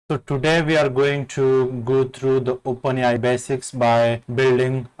So today we are going to go through the OpenAI basics by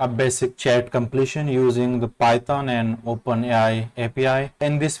building a basic chat completion using the Python and OpenAI API.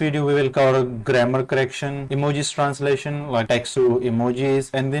 In this video we will cover grammar correction, emojis translation like text to emojis,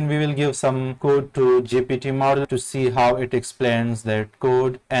 and then we will give some code to GPT model to see how it explains that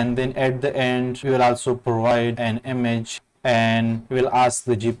code, and then at the end we will also provide an image and we will ask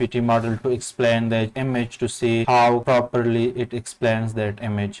the GPT model to explain that image to see how properly it explains that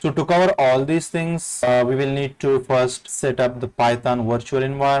image. So to cover all these things, we will need to first set up the Python virtual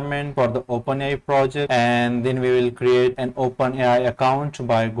environment for the OpenAI project, and then we will create an OpenAI account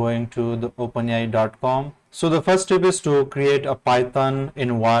by going to the openai.com. So the first step is to create a Python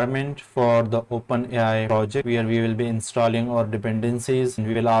environment for the OpenAI project where we will be installing our dependencies, and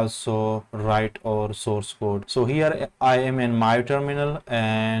we will also write our source code. So here I am in my terminal,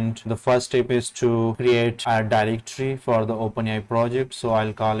 and the first step is to create a directory for the OpenAI project. So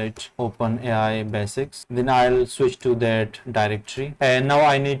I'll call it OpenAI basics. Then I'll switch to that directory, and now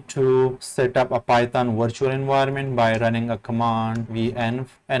I need to set up a Python virtual environment by running a command venv,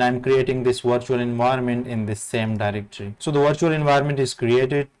 and I'm creating this virtual environment in this same directory. So the virtual environment is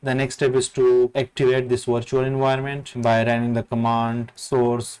created. The next step is to activate this virtual environment by running the command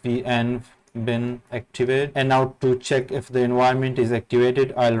source venv bin activate. And now to check if the environment is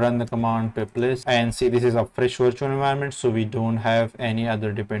activated, I'll run the command piplist, and see this is a fresh virtual environment, so we don't have any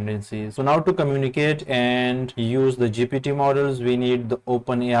other dependencies. So now to communicate and use the GPT models, we need the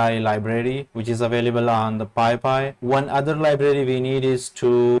OpenAI library, which is available on the PyPy. One other library we need is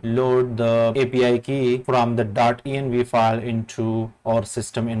to load the API key from the .env file into our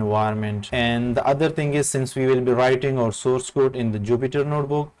system environment. And the other thing is, since we will be writing our source code in the Jupyter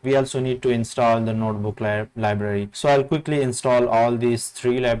notebook, we also need to install the notebook library. So I'll quickly install all these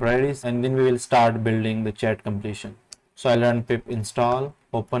three libraries, and then we will start building the chat completion. So I'll run pip install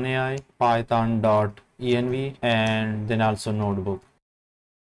OpenAI python.env and then also notebook.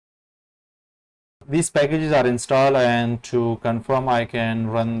 These packages are installed, and to confirm I can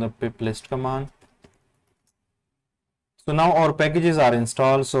run the pip list command. So now our packages are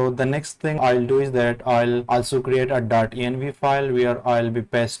installed. So the next thing I'll do is that I'll also create a .env file where I'll be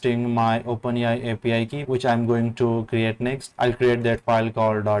pasting my OpenAI API key, which I'm going to create next. I'll create that file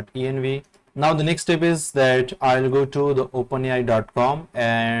called .env. Now the next step is that I'll go to the openai.com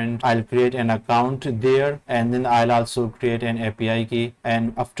and I'll create an account there, and then I'll also create an API key,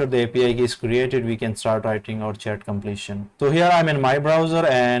 and after the API key is created, we can start writing our chat completion. So here I'm in my browser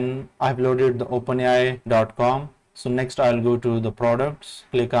and I've loaded the openai.com. So next I'll go to the products,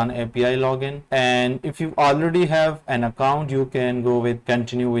 click on API login, and if you already have an account, you can go with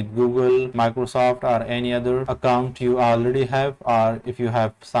continue with Google, Microsoft, or any other account you already have, or if you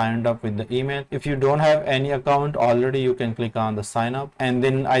have signed up with the email. If you don't have any account already, you can click on the sign up, and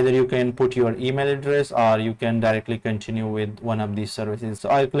then either you can put your email address or you can directly continue with one of these services. So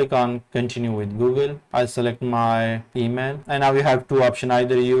I'll click on continue with Google. I'll select my email, and now you have two options.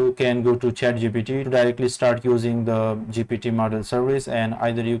 Either you can go to ChatGPT to directly start using the GPT model service, and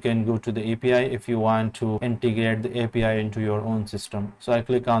either you can go to the API if you want to integrate the API into your own system. So I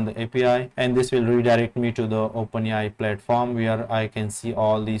click on the API, and this will redirect me to the OpenAI platform where I can see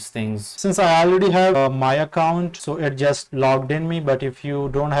all these things. Since I already have my account, so it just logged in me, but if you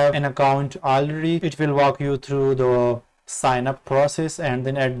don't have an account already, it will walk you through the sign up process, and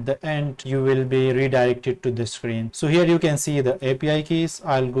then at the end you will be redirected to the screen. So here you can see the API keys.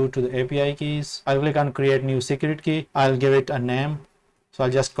 I'll go to the API keys. I'll click on create new secret key. I'll give it a name. So I'll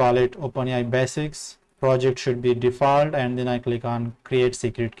just call it OpenAI basics. Project should be default, and then I click on create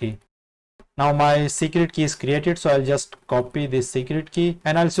secret key. Now my secret key is created, so I'll just copy this secret key,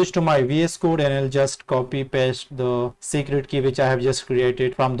 and I'll switch to my VS Code, and I'll just copy paste the secret key which I have just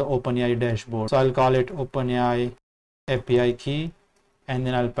created from the OpenAI dashboard. So I'll call it OpenAI API key, and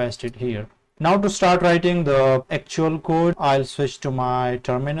then I'll paste it here. Now to start writing the actual code, I'll switch to my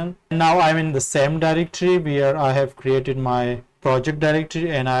terminal. Now I'm in the same directory where I have created my project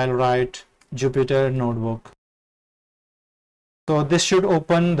directory, and I'll write Jupyter notebook. So this should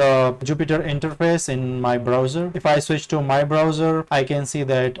open the Jupyter interface in my browser. If I switch to my browser, I can see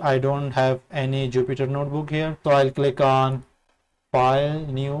that I don't have any Jupyter notebook here. So I'll click on file,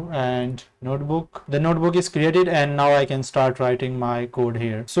 new, and notebook. The notebook is created, and now I can start writing my code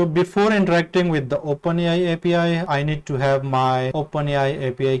here. So before interacting with the OpenAI API, I need to have my OpenAI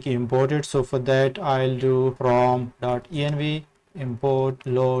API key imported. So for that, I'll do from .env import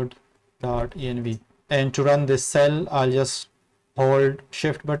load.env, and to run this cell, I'll just hold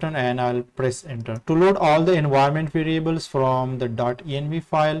shift button and I'll press enter. To load all the environment variables from the .env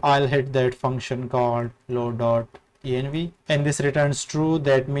file, I'll hit that function called load env, and this returns true.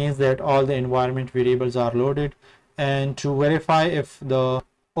 That means that all the environment variables are loaded. And to verify if the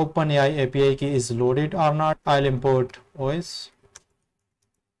OpenAI API key is loaded or not, I'll import OS,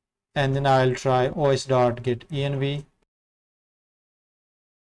 and then I'll try os.getEnv,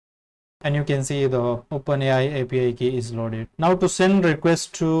 and you can see the OpenAI API key is loaded. Now to send requests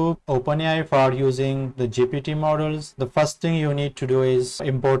to OpenAI for using the GPT models, the first thing you need to do is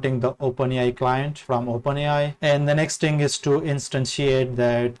importing the OpenAI client from OpenAI, and the next thing is to instantiate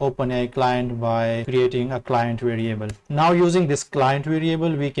that OpenAI client by creating a client variable. Now using this client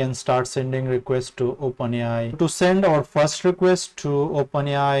variable, we can start sending requests to OpenAI. To send our first request to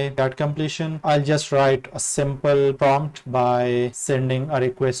openai-chat-completion, I'll just write a simple prompt by sending a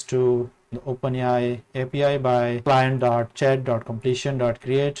request to the OpenAI API by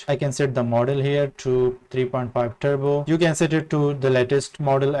client.chat.completion.create. I can set the model here to 3.5 turbo. You can set it to the latest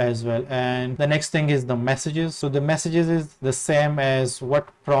model as well. And the next thing is the messages. So the messages is the same as what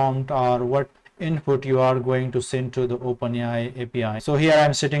prompt or what input you are going to send to the OpenAI API. So here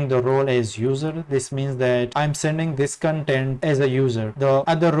I'm setting the role as user. This means that I'm sending this content as a user. The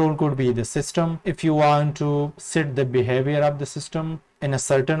other role could be the system. If you want to set the behavior of the system in a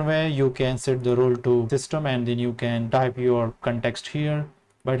certain way, you can set the role to system, and then you can type your context here.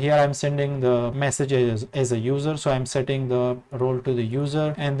 But here I'm sending the messages as a user, so I'm setting the role to the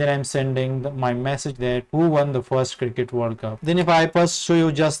user, and then I'm sending my message that who won the first cricket World Cup. Then if I first show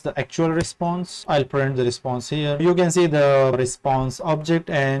you just the actual response, I'll print the response here. You can see the response object,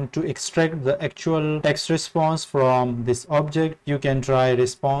 and to extract the actual text response from this object, you can try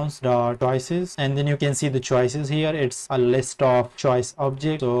response.choices, and then you can see the choices here. It's a list of choice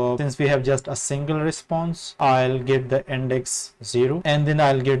objects. So since we have just a single response, I'll get the index 0, and then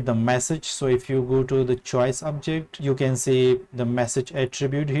I'll get the message. So if you go to the choice object, you can see the message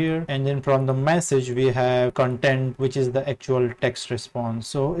attribute here, and then from the message we have content, which is the actual text response.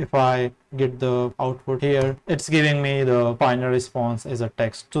 So if I get the output here, it's giving me the final response as a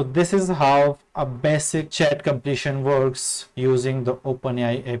text. So this is how a basic chat completion works using the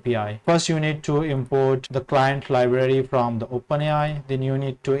OpenAI API. First you need to import the client library from the OpenAI, then you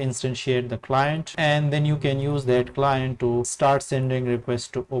need to instantiate the client, and then you can use that client to start sending requests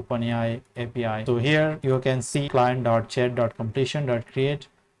to OpenAI API. So here you can see client.chat.completion.create.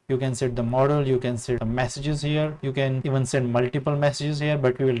 You can set the model, you can set the messages here, you can even send multiple messages here,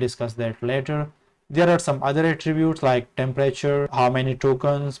 but we will discuss that later. There are some other attributes like temperature, how many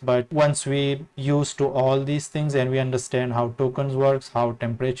tokens, but once we use to all these things and we understand how tokens works, how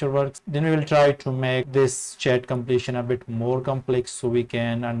temperature works, then we will try to make this chat completion a bit more complex so we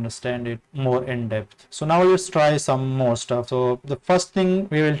can understand it more in depth. So now let's try some more stuff. So the first thing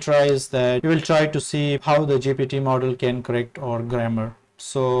we will try is that we will try to see how the GPT model can correct our grammar.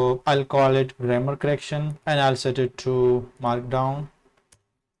 So I'll call it grammar correction, and I'll set it to markdown.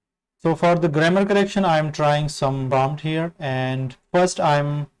 So for the grammar correction, I'm trying some prompt here, and first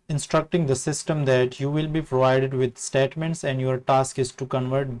I'm instructing the system that you will be provided with statements and your task is to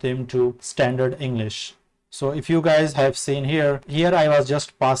convert them to standard English. So if you guys have seen here I was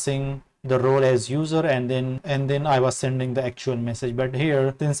just passing the role as user, and then I was sending the actual message. But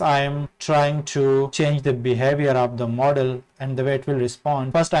here, since I am trying to change the behavior of the model and the way it will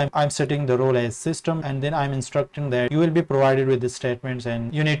respond, first I'm setting the role as system, and then I'm instructing that you will be provided with the statements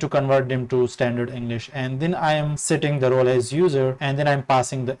and you need to convert them to standard English, and then I am setting the role as user, and then I'm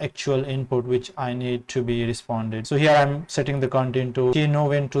passing the actual input which I need to be responded. So here I'm setting the content to key no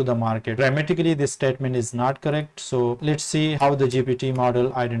win to the market. Grammatically this statement is not correct, so let's see how the GPT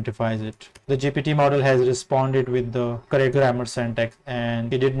model identifies it. The GPT model has responded with the correct grammar syntax,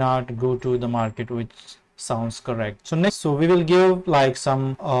 and it did not go to the market, which sounds correct. So next, we will give like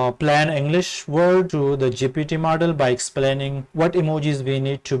some plain English word to the GPT model by explaining what emojis we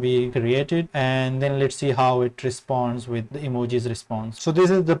need to be created, and then let's see how it responds with the emojis response. So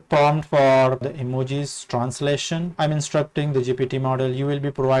this is the prompt for the emojis translation. I'm instructing the GPT model, you will be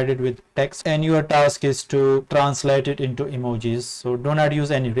provided with text and your task is to translate it into emojis. So do not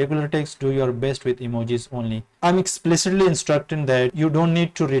use any regular text, do your best with emojis only. I'm explicitly instructing that you don't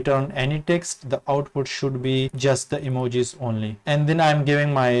need to return any text, the output should be just the emojis only. And then I'm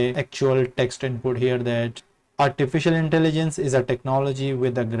giving my actual text input here that artificial intelligence is a technology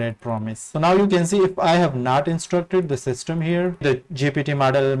with a great promise. So now you can see if I have not instructed the system here, the GPT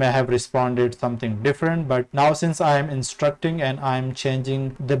model may have responded something different, but now since I am instructing and I'm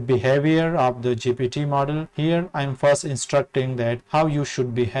changing the behavior of the GPT model here, I'm first instructing that how you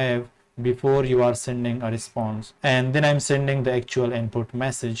should behave before you are sending a response, and then I'm sending the actual input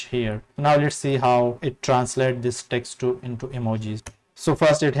message here. Now let's see how it translates this text into emojis. So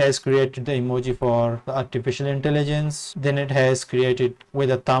first it has created the emoji for the artificial intelligence, then it has created with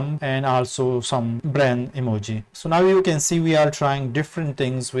a thumb and also some brain emoji. So now you can see we are trying different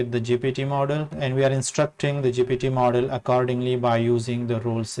things with the GPT model, and we are instructing the GPT model accordingly by using the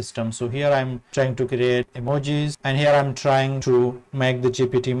role system. So here I'm trying to create emojis, and here I'm trying to make the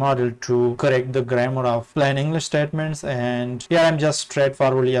GPT model to correct the grammar of plain English statements, and here I'm just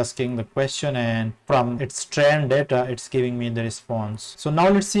straightforwardly asking the question, and from its trained data it's giving me the response. So now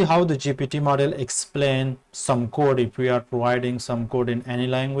let's see how the GPT model explain some code if we are providing some code in any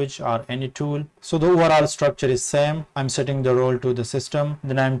language or any tool. So the overall structure is same. I'm setting the role to the system,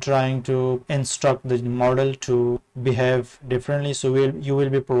 then I'm trying to instruct the model to behave differently. So you will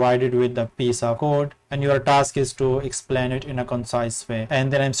be provided with a piece of code, and your task is to explain it in a concise way.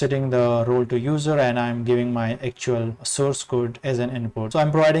 And then I'm setting the role to user, and I'm giving my actual source code as an input. So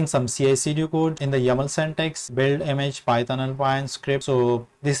I'm providing some CI/CD code in the YAML syntax, build image Python Alpine script. So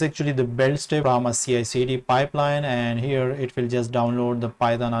this is actually the build step from a CI/CD pipeline, and here it will just download the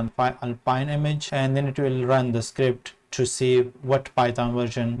Python Alpine image, and then it will run the script to see what Python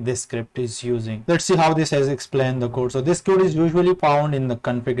version this script is using. Let's see how this has explained the code. So this code is usually found in the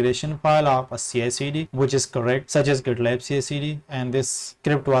configuration file of a CI/CD, which is correct, such as GitLab CI/CD, and this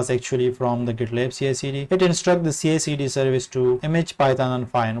script was actually from the GitLab CI/CD. It instructs the CI/CD service to image Python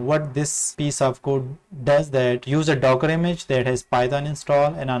Alpine. What this piece of code does, that use a Docker image that has Python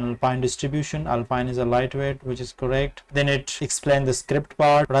installed and an Alpine distribution. Alpine is a lightweight, which is correct. Then it explains the script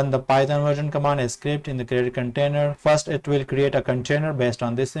part, run the Python version command as script in the created container. First it will create a container based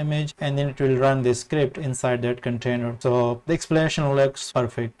on this image, and then it will run this script inside that container. So the explanation looks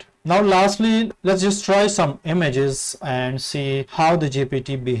perfect. Now lastly, let's just try some images and see how the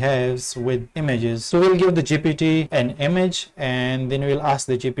GPT behaves with images. So we'll give the GPT an image, and then we'll ask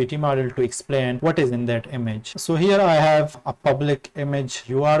the GPT model to explain what is in that image. So here I have a public image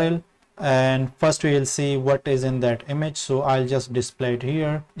URL, and first we will see what is in that image. So I'll just display it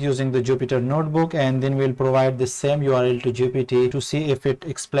here using the Jupyter notebook, and then we'll provide the same URL to GPT to see if it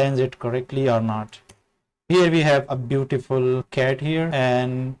explains it correctly or not. Here we have a beautiful cat here,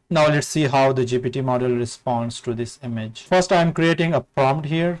 and now let's see how the GPT model responds to this image. First I'm creating a prompt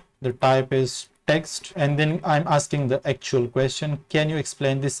here. The type is text, and then I'm asking the actual question, can you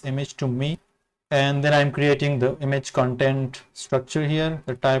explain this image to me? And then I'm creating the image content structure here.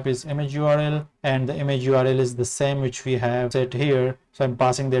 The type is image URL, and the image URL is the same which we have set here. So I'm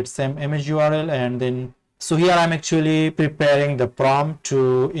passing that same image URL, and then so here I'm actually preparing the prompt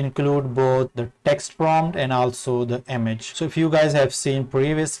to include both the text prompt and also the image. So if you guys have seen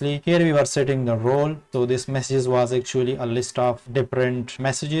previously, here we were setting the role. So this message was actually a list of different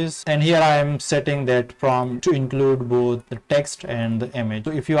messages, and here I am setting that prompt to include both the text and the image.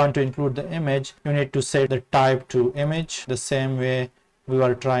 So if you want to include the image, you need to set the type to image the same way we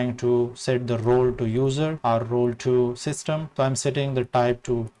were trying to set the role to user or role to system. So I'm setting the type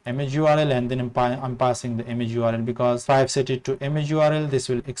to image URL, and then I'm passing the image URL, because if I've set it to image URL, this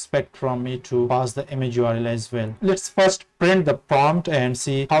will expect from me to pass the image URL as well. Let's first print the prompt and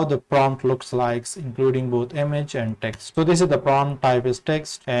see how the prompt looks like, including both image and text. So this is the prompt, type is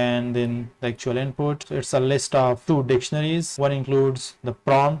text, and then the actual input. So it's a list of two dictionaries. One includes the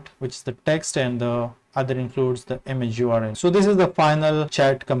prompt, which is the text, and the other includes the image URL. So this is the final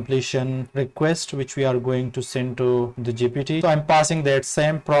chat completion request which we are going to send to the GPT. So I'm passing that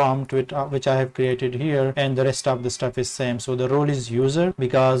same prompt which I have created here, and the rest of the stuff is same. So the role is user,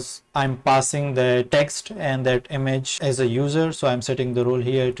 because I'm passing the text and that image as a user. So I'm setting the role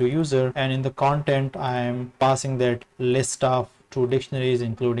here to user, and in the content I'm passing that list of two dictionaries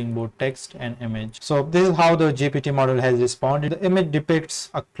including both text and image. So this is how the GPT model has responded. The image depicts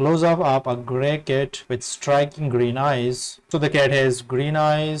a close-up of a gray cat with striking green eyes. So the cat has green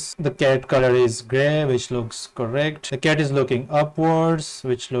eyes. The cat color is gray, which looks correct. The cat is looking upwards,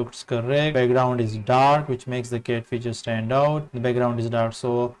 which looks correct. Background is dark, which makes the cat feature stand out. The background is dark.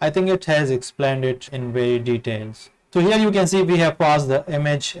 So I think it has explained it in very details. So here you can see we have passed the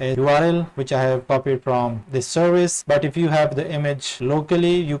image URL, which I have copied from this service. But if you have the image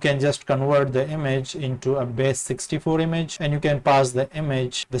locally, you can just convert the image into a base64 image, and you can pass the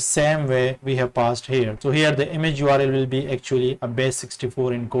image the same way we have passed here. So here the image URL will be actually a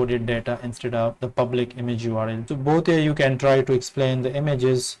base64 encoded data instead of the public image URL. So both here you can try to explain the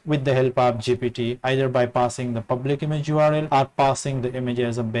images with the help of GPT, either by passing the public image URL or passing the image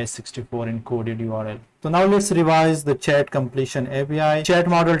as a base64 encoded URL. So now let's revise the chat completion API. Chat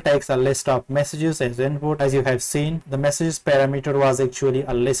model takes a list of messages as input. As you have seen, the messages parameter was actually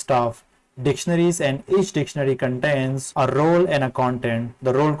a list of dictionaries, and each dictionary contains a role and a content.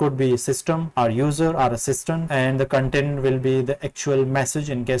 The role could be system, or user, or assistant, and the content will be the actual message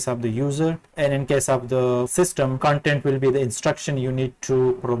in case of the user, and in case of the system, content will be the instruction you need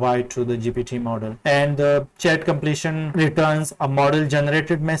to provide to the GPT model. And the chat completion returns a model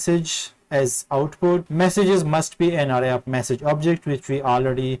generated message as output. Messages must be an array of message object, which we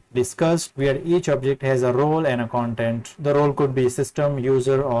already discussed, where each object has a role and a content. The role could be system,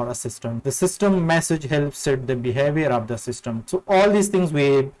 user, or assistant. The system message helps set the behavior of the system. So all these things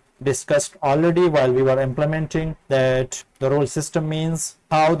we discussed already while we were implementing, that the role system means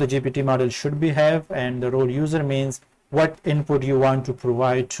how the GPT model should behave, and the role user means what input you want to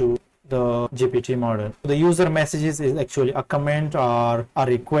provide to the GPT model. The user messages is actually a comment or a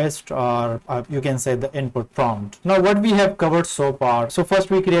request, or you can say the input prompt. Now what we have covered so far. So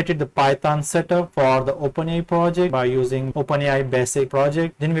first we created the Python setup for the OpenAI project by using OpenAI basic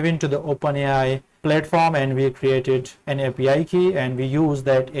project. Then we went to the OpenAI platform and we created an API key, and we use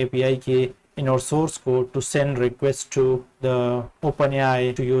that API key in our source code to send requests to the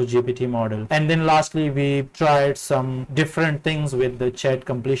OpenAI to use GPT model. And then lastly, we tried some different things with the chat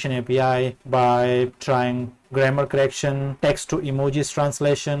completion API by trying grammar correction, text to emojis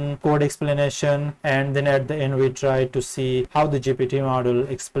translation, code explanation, and then at the end we try to see how the GPT model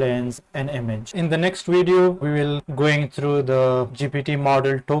explains an image. In the next video, we will going through the GPT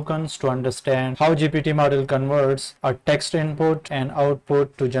model tokens to understand how GPT model converts a text input and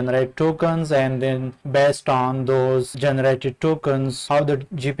output to generate tokens, and then based on those generated tokens, how the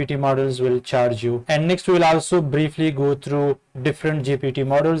GPT models will charge you. And next we will also briefly go through different GPT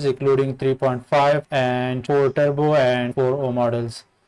models, including 3.5 and 4 Turbo and 4O models.